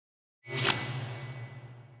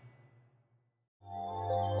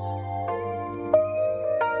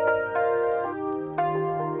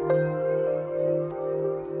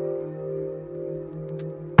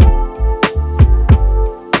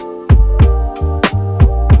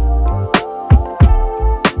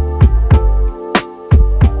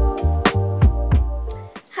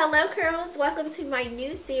my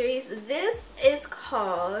new series. This is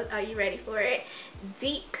called, are you ready for it?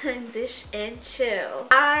 Deep Condish and Chill.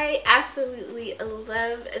 I absolutely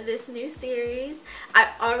love this new series. I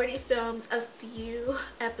already filmed a few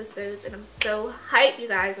episodes and I'm so hyped, you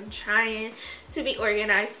guys. I'm trying to be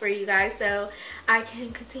organized for you guys so I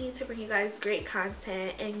can continue to bring you guys great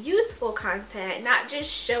content and useful content, not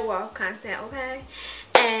just show off content, okay?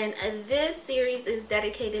 And this series is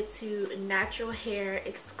dedicated to natural hair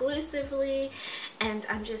exclusively, and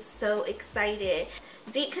I'm just so excited.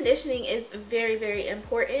 Deep conditioning is very, very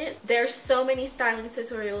important. There's so many styling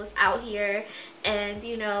tutorials out here, and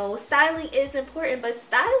you know, styling is important, but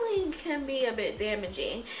styling can be a bit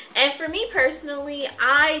damaging. And for me personally,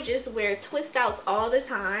 I just wear twist outs all the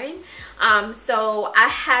time. So I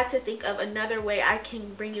had to think of another way I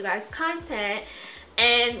can bring you guys content,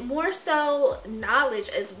 and more so knowledge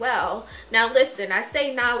as well. Now listen, I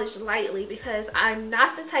say knowledge lightly because I'm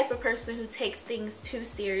not the type of person who takes things too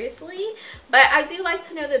seriously, but I do like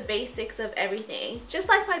to know the basics of everything, just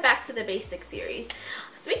like my Back to the Basics series.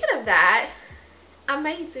 Speaking of that, I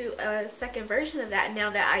may do a second version of that now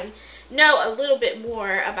that I know a little bit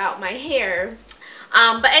more about my hair.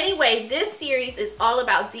 But anyway, this series is all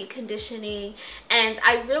about deep conditioning, and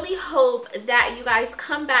I really hope that you guys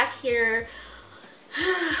come back here.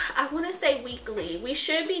 I want to say weekly. We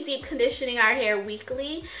should be deep conditioning our hair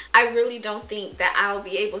weekly. I really don't think that I'll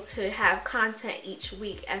be able to have content each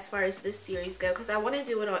week as far as this series go, because I want to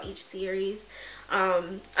do it on each series. I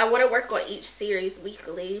want to work on each series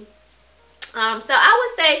weekly. So I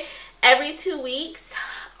would say every 2 weeks,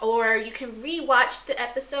 or you can re-watch the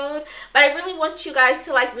episode, but I really want you guys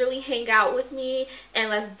to like really hang out with me and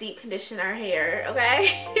let's deep condition our hair,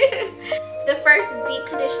 okay? The first deep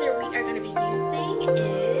conditioner we are going to be using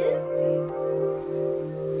is,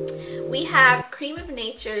 we have Creme of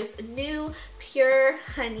Nature's new Pure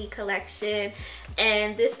Honey collection,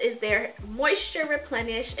 and this is their Moisture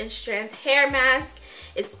Replenish and Strength hair mask.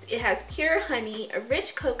 It has pure honey, a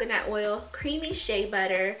rich coconut oil, creamy shea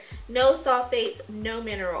butter, no sulfates, no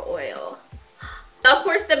mineral oil. Of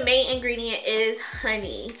course, the main ingredient is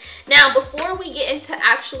honey. Now, before we get into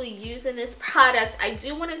actually using this product, I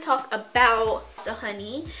do want to talk about the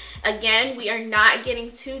honey. Again, we are not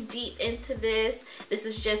getting too deep into this. This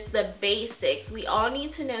is just the basics. We all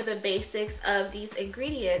need to know the basics of these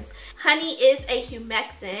ingredients. Honey is a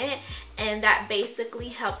humectant, and that basically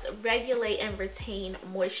helps regulate and retain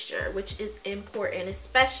moisture, which is important,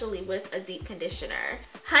 especially with a deep conditioner.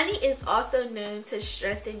 Honey is also known to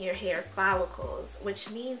strengthen your hair follicles, which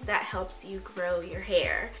means that helps you grow your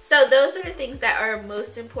hair. So those are the things that are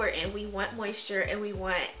most important. We want moisture and we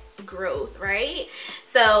want growth, right?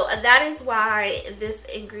 So that is why this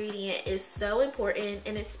ingredient is so important,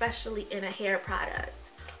 and especially in a hair product.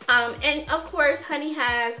 And of course, honey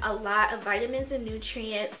has a lot of vitamins and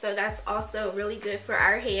nutrients, so that's also really good for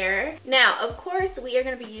our hair. Now, of course, we are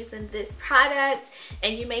going to be using this product,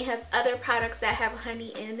 and you may have other products that have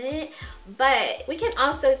honey in it, but we can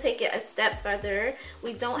also take it a step further.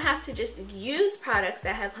 We don't have to just use products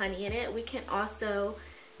that have honey in it. We can also,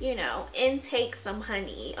 you know, intake some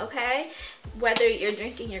honey, okay? Whether you're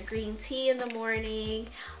drinking your green tea in the morning,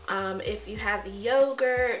 if you have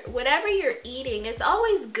yogurt, whatever you're eating, it's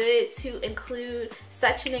always good to include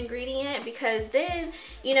such an ingredient, because then,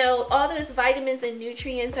 you know, all those vitamins and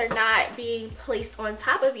nutrients are not being placed on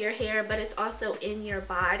top of your hair, but it's also in your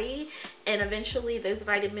body, and eventually those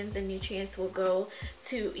vitamins and nutrients will go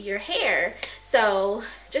to your hair. So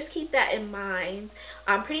just keep that in mind.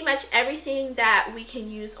 Pretty much everything that we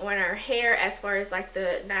can use on our hair as far as like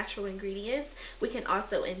the natural ingredients, we can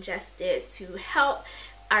also ingest it to help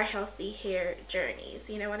our healthy hair journeys,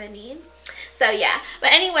 you know what I mean? So yeah,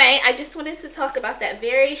 but anyway, I just wanted to talk about that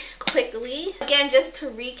very quickly. Again, just to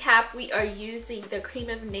recap, we are using the Creme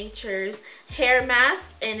of Nature's hair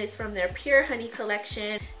mask, and it's from their Pure Honey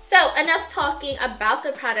collection. So enough talking about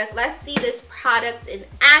the product. Let's see this product in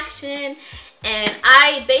action. And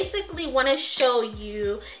I basically want to show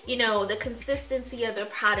you, you know, the consistency of the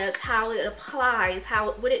product, how it applies,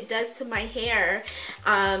 what it does to my hair,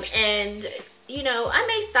 and you know, I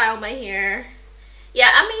may style my hair. Yeah,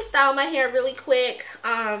 I may style my hair really quick.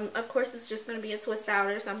 Of course, it's just going to be a twist out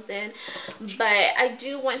or something. But I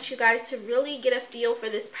do want you guys to really get a feel for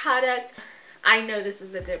this product. I know this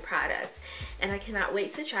is a good product, and I cannot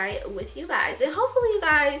wait to try it with you guys. And hopefully you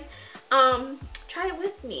guys try it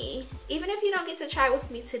with me. Even if you don't get to try it with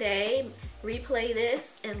me today, replay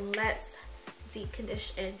this and let's deep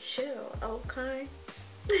condition and chill, okay?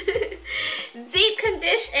 Deep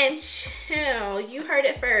Condish and Chill. You heard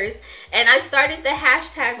it first. And I started the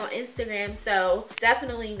hashtag on Instagram, so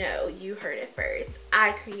definitely know you heard it first.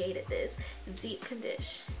 I created this. Deep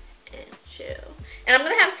Condish and Chill. And I'm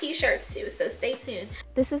gonna have t-shirts too, so stay tuned.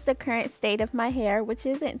 This is the current state of my hair, which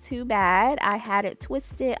isn't too bad. I had it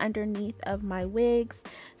twisted underneath of my wigs,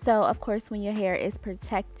 so of course when your hair is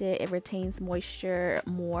protected, it retains moisture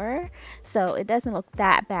more, so it doesn't look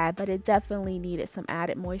that bad, but it definitely needed some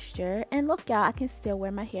added moisture. And look, y'all, I can still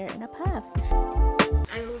wear my hair in a puff.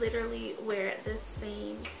 I literally wear the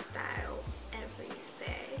same style every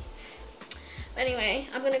day. Anyway,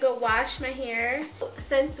 I'm gonna go wash my hair.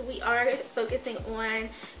 Since we are focusing on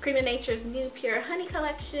Creme of Nature's new Pure Honey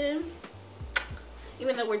collection,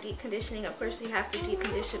 even though we're deep conditioning, of course you have to deep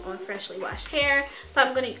condition on freshly washed hair, so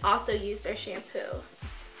I'm gonna also use their shampoo.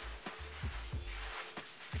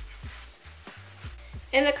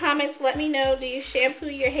 In the comments, let me know, do you shampoo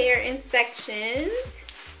your hair in sections?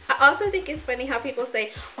 I also think it's funny how people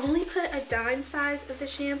say only put a dime size of the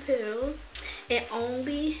shampoo and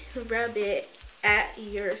only rub it at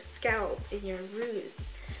your scalp and your roots.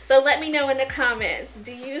 So let me know in the comments,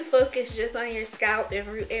 do you focus just on your scalp and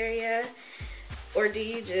root area, or do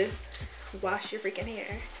you just wash your freaking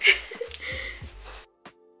hair?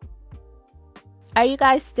 Are you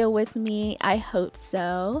guys still with me? I hope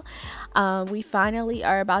so. We finally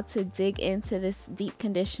are about to dig into this deep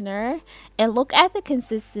conditioner, and look at the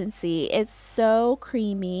consistency. It's so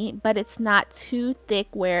creamy, but it's not too thick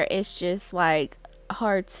where it's just like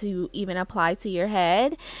hard to even apply to your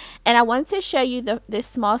head. And I want to show you this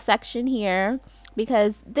small section here,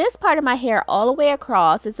 because this part of my hair all the way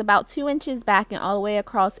across, it's about 2 inches back and all the way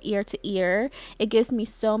across ear to ear, it gives me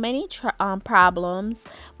so many problems.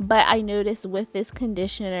 But I noticed with this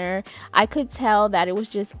conditioner, I could tell that it was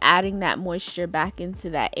just adding that moisture back into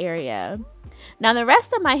that area. Now the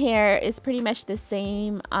rest of my hair is pretty much the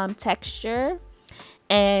same texture,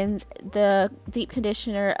 and the deep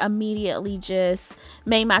conditioner immediately just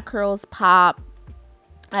made my curls pop.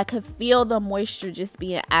 I could feel the moisture just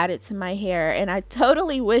being added to my hair, and I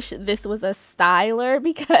totally wish this was a styler,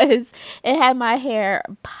 because it had my hair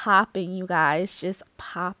popping, you guys, just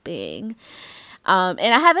popping. And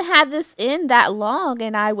I haven't had this in that long,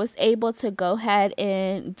 and I was able to go ahead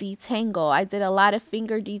and detangle. I did a lot of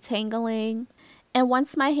finger detangling. And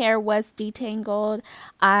once my hair was detangled,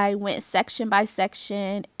 I went section by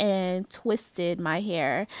section and twisted my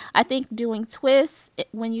hair. I think doing twists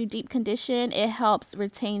when you deep condition, it helps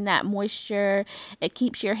retain that moisture. It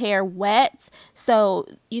keeps your hair wet, so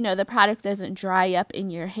you know the product doesn't dry up in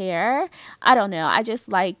your hair. I don't know, I just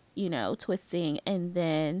like, you know, twisting and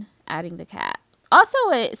then adding the cap. Also,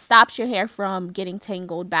 it stops your hair from getting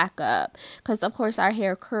tangled back up, because of course our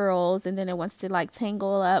hair curls and then it wants to like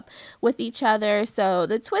tangle up with each other. So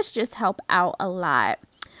the twists just help out a lot.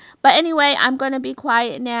 But anyway, I'm going to be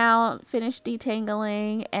quiet now, finish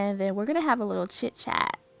detangling, and then we're going to have a little chit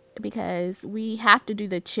chat, because we have to do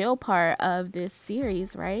the chill part of this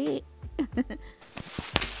series, right?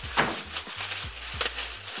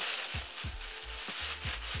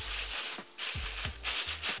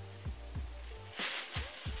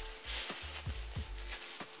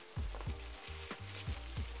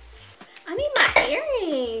 I need my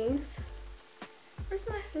earrings. Where's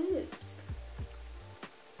my hoops?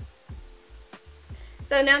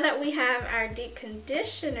 So now that we have our deep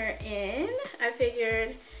conditioner in, I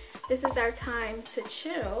figured this is our time to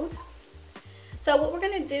chill. So what we're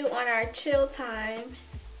gonna do on our chill time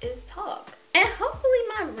is talk. And hopefully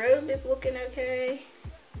my robe is looking okay,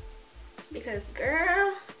 because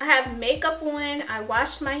girl, I have makeup on, I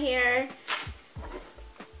washed my hair,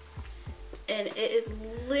 and it is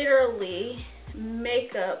literally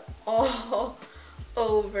makeup all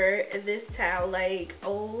over this towel. Like,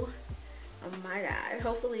 oh my god,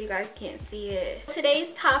 hopefully you guys can't see it.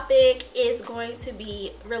 Today's topic is going to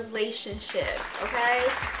be relationships, okay?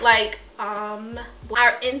 Like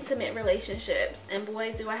our intimate relationships. And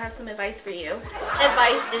boy, do I have some advice for you.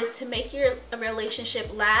 Advice is to make your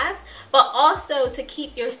relationship last, but also to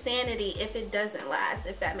keep your sanity if it doesn't last,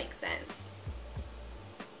 if that makes sense.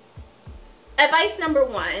 Advice number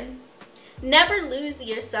 1, never lose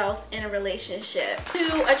yourself in a relationship.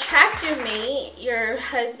 To attract your mate, your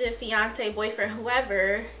husband, fiance, boyfriend,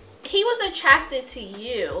 whoever, he was attracted to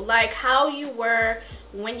you, like how you were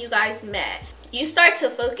when you guys met. You start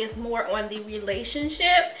to focus more on the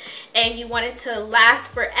relationship, and you want it to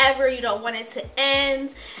last forever. You don't want it to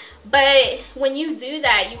end. But when you do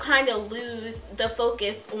that, you kind of lose the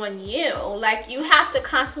focus on you. Like, you have to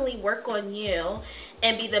constantly work on you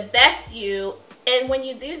and be the best you And when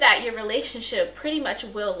you do that, your relationship pretty much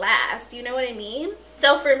will last. You know what I mean?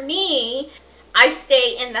 So for me, I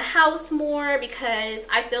stay in the house more because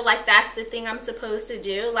I feel like that's the thing I'm supposed to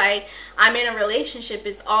do. Like, I'm in a relationship,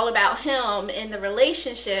 it's all about him in the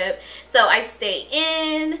relationship. So I stay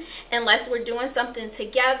in unless we're doing something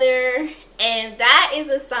together. And that is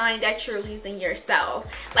a sign that you're losing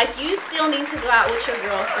yourself. Like, you still need to go out with your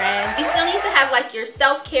girlfriends. You still need to have like your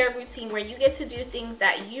self-care routine where you get to do things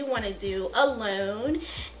that you want to do alone,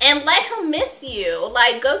 and let him miss you.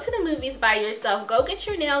 Like, go to the movies by yourself. Go get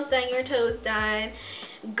your nails done, your toes done.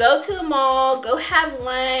 Go to the mall, go have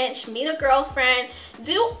lunch, meet a girlfriend.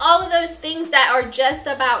 Do all of those things that are just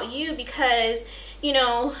about you, because, you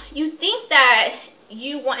know, you think that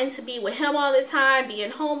you wanting to be with him all the time,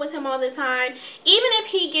 being home with him all the time, even if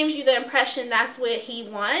he gives you the impression that's what he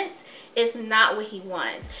wants, it's not what he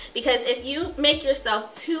wants. Because if you make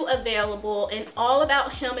yourself too available and all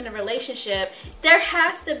about him in a relationship, there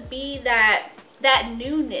has to be that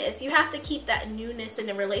newness. You have to keep that newness in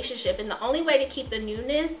the relationship, and the only way to keep the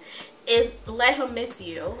newness is let him miss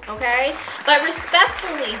you, okay? But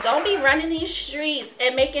respectfully, don't be running these streets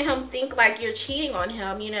and making him think like you're cheating on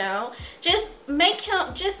him, you know? Just make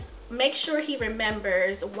sure he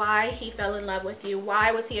remembers why he fell in love with you.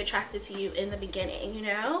 Why was he attracted to you in the beginning, you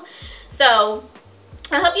know? So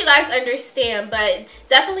I hope you guys understand, but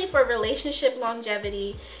definitely for relationship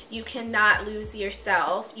longevity, you cannot lose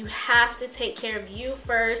yourself. You have to take care of you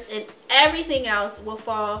first, and everything else will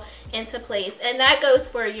fall into place. And that goes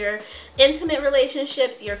for your intimate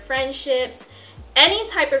relationships, your friendships, any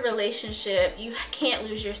type of relationship. You can't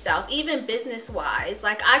lose yourself, even business wise.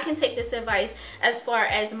 Like, I can take this advice as far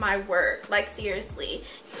as my work. Like, seriously.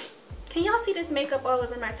 Can y'all see this makeup all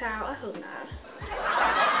over my towel? I hope not.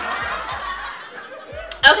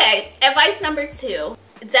 Okay, advice number 2.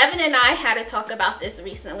 Devin and I had to talk about this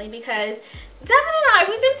recently, because Devin and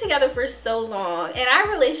we've been together for so long, and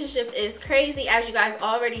our relationship is crazy, as you guys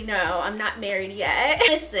already know. I'm not married yet.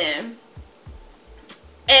 Listen,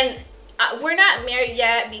 and we're not married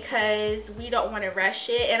yet because we don't want to rush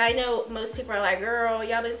it. And I know most people are like, girl,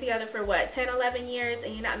 y'all been together for what, 10, 11 years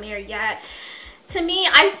and you're not married yet? To me,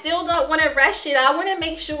 I still don't want to rush it. I want to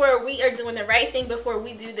make sure we are doing the right thing before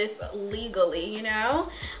we do this legally, you know?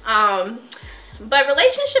 But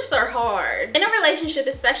relationships are hard. In a relationship,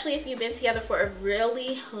 especially if you've been together for a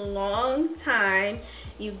really long time,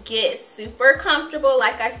 you get super comfortable,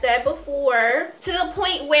 like I said before, to the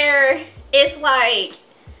point where it's like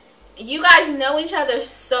you guys know each other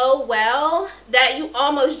so well that you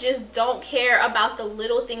almost just don't care about the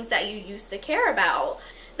little things that you used to care about.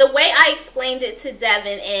 The way I explained it to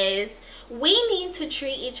Devin is, we need to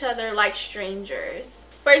treat each other like strangers.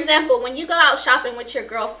 For example, when you go out shopping with your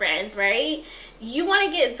girlfriends, right? You want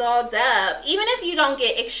to get dolled up. Even if you don't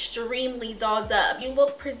get extremely dolled up, you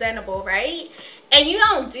look presentable, right? And you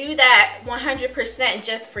don't do that 100%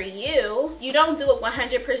 just for you. You don't do it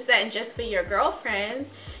 100% just for your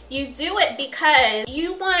girlfriends. You do it because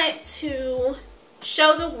you want to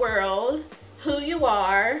show the world who you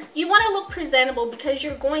are. You want to look presentable because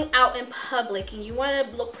you're going out in public and you want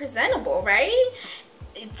to look presentable, right?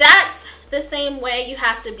 That's the same way you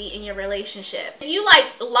have to be in your relationship. If you like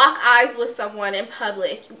lock eyes with someone in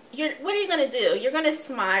public, what are you gonna do? You're gonna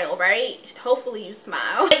smile, right? Hopefully you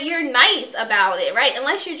smile. But you're nice about it, right?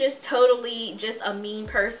 Unless you're just totally just a mean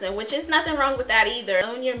person, which is nothing wrong with that either.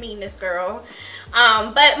 Own your meanness, girl.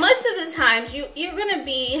 But most of the times you're gonna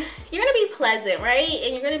be pleasant, right?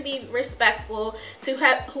 And you're gonna be respectful to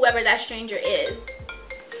whoever that stranger is.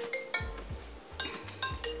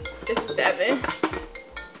 This is Devin.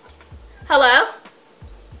 Hello?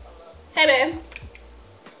 Hey, babe.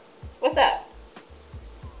 What's up?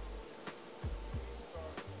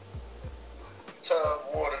 Tub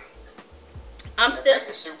water. I'm still. Make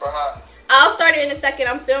it super hot. I'll start it in a second.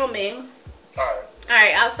 I'm filming. Alright.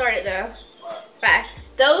 Alright, I'll start it though. Bye.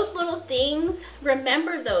 Those little things,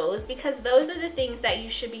 remember those, because those are the things that you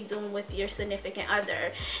should be doing with your significant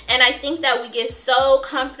other. And I think that we get so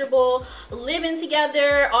comfortable living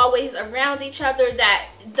together, always around each other, that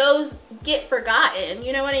those get forgotten.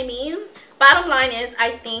 You know what I mean? Bottom line is,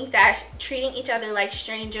 I think that treating each other like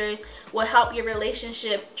strangers will help your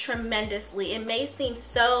relationship tremendously. It may seem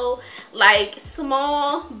so like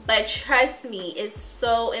small, but trust me, it's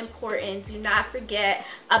so important. Do not forget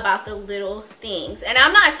about the little things. And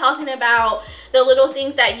I'm not talking about the little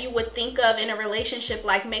things that you would think of in a relationship,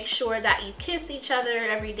 like make sure that you kiss each other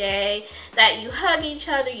every day, that you hug each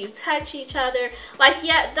other, you touch each other. Like,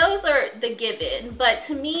 yeah, those are the given. But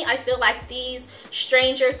to me, I feel like these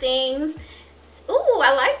stranger things, ooh,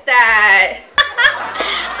 I like that.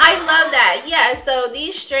 I love that. Yeah, so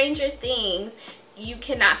these Stranger Things, you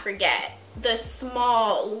cannot forget. The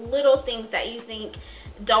small little things that you think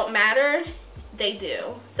don't matter, they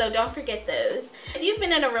do. So don't forget those. If you've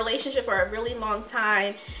been in a relationship for a really long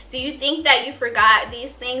time, do you think that you forgot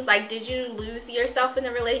these things? Like, did you lose yourself in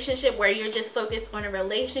the relationship where you're just focused on a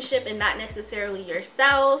relationship and not necessarily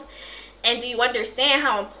yourself? And do you understand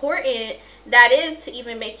how important that is to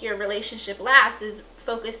even make your relationship last, is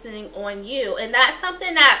focusing on you? And that's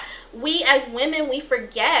something that we as women, we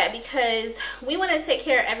forget, because we want to take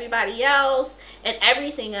care of everybody else and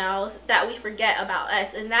everything else, that we forget about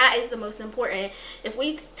us. And that is the most important. If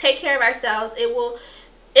we take care of ourselves, it will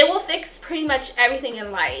fix pretty much everything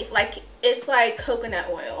in life. Like, it's like coconut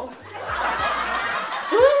oil.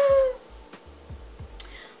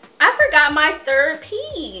 I forgot my third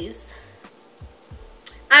piece.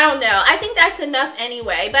 I don't know. I think that's enough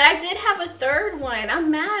anyway. But I did have a third one. I'm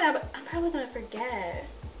mad. I'm probably going to forget.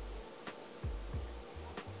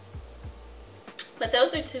 But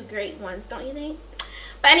those are two great ones, don't you think?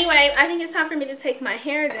 But anyway, I think it's time for me to take my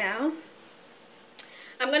hair down.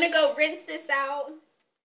 I'm going to go rinse this out.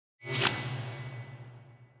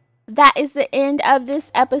 That is the end of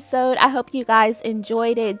this episode. I hope you guys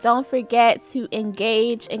enjoyed it. Don't forget to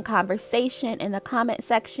engage in conversation in the comment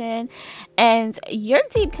section. And your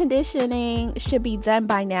deep conditioning should be done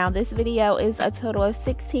by now. This video is a total of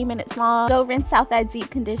 16 minutes long. Go rinse out that deep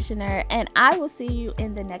conditioner, and I will see you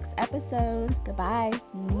in the next episode. Goodbye.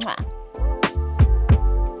 Mwah.